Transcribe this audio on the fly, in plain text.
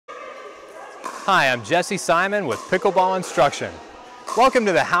Hi, I'm Jesse Simon with Pickleball Instruction. Welcome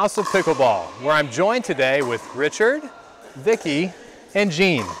to the House of Pickleball, where I'm joined today with Richard, Vicky, and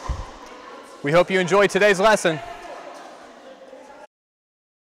Jean. We hope you enjoy today's lesson.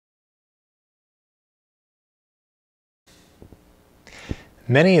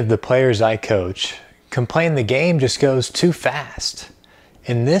 Many of the players I coach complain the game just goes too fast.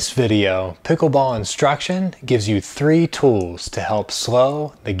 In this video, Pickleball Instruction gives you 3 tools to help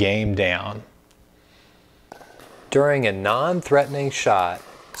slow the game down. During a non-threatening shot,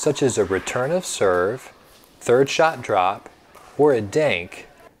 such as a return of serve, third shot drop, or a dink,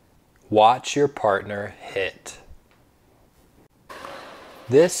 watch your partner hit.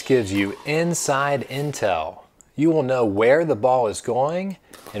 This gives you inside intel. You will know where the ball is going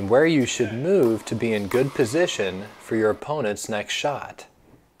and where you should move to be in good position for your opponent's next shot.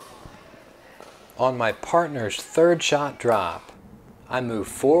 On my partner's third shot drop, I move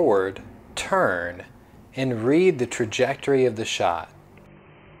forward, turn, and read the trajectory of the shot.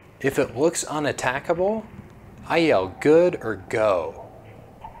 If it looks unattackable, I yell good or go.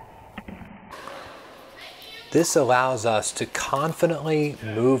 This allows us to confidently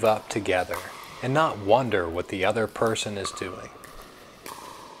move up together and not wonder what the other person is doing.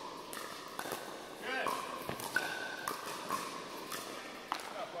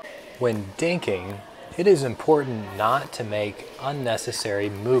 When dinking, it is important not to make unnecessary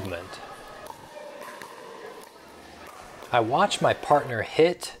movement. I watch my partner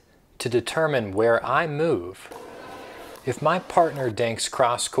hit to determine where I move. If my partner dinks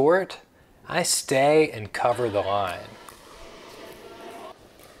cross court, I stay and cover the line.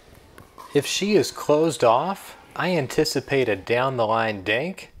 If she is closed off, I anticipate a down the line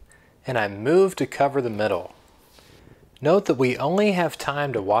dink and I move to cover the middle. Note that we only have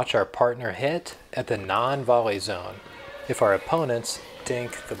time to watch our partner hit at the non-volley zone if our opponents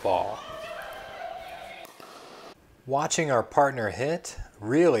dink the ball. Watching our partner hit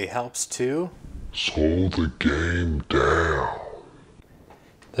really helps to slow the game down.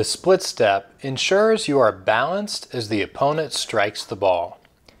 The split step ensures you are balanced as the opponent strikes the ball.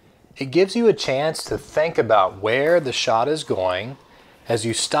 It gives you a chance to think about where the shot is going as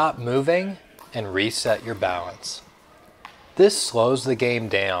you stop moving and reset your balance. This slows the game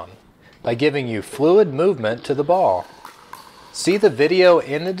down by giving you fluid movement to the ball. See the video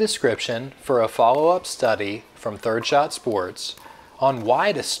in the description for a follow-up study from Third Shot Sports on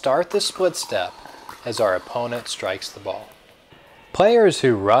why to start the split step as our opponent strikes the ball. Players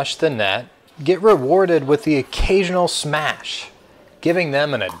who rush the net get rewarded with the occasional smash, giving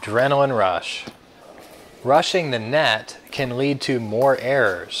them an adrenaline rush. Rushing the net can lead to more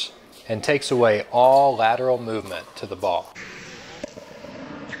errors and takes away all lateral movement to the ball.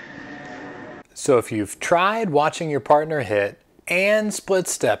 So if you've tried watching your partner hit and split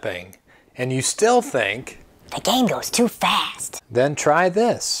stepping and you still think the game goes too fast, then try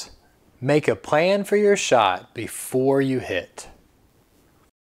this. Make a plan for your shot before you hit.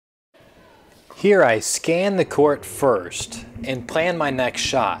 Here I scan the court first and plan my next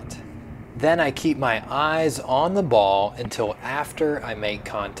shot. Then I keep my eyes on the ball until after I make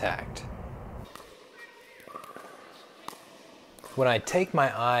contact. When I take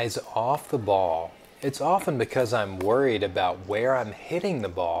my eyes off the ball, it's often because I'm worried about where I'm hitting the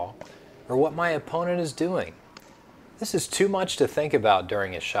ball or what my opponent is doing. This is too much to think about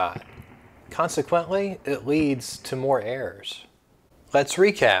during a shot. Consequently, it leads to more errors. Let's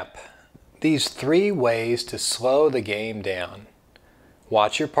recap these 3 ways to slow the game down.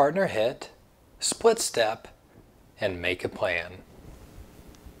 Watch your partner hit, split step, and make a plan.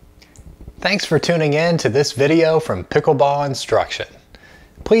 Thanks for tuning in to this video from Pickleball Instruction.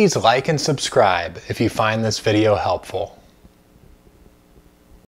 Please like and subscribe if you find this video helpful.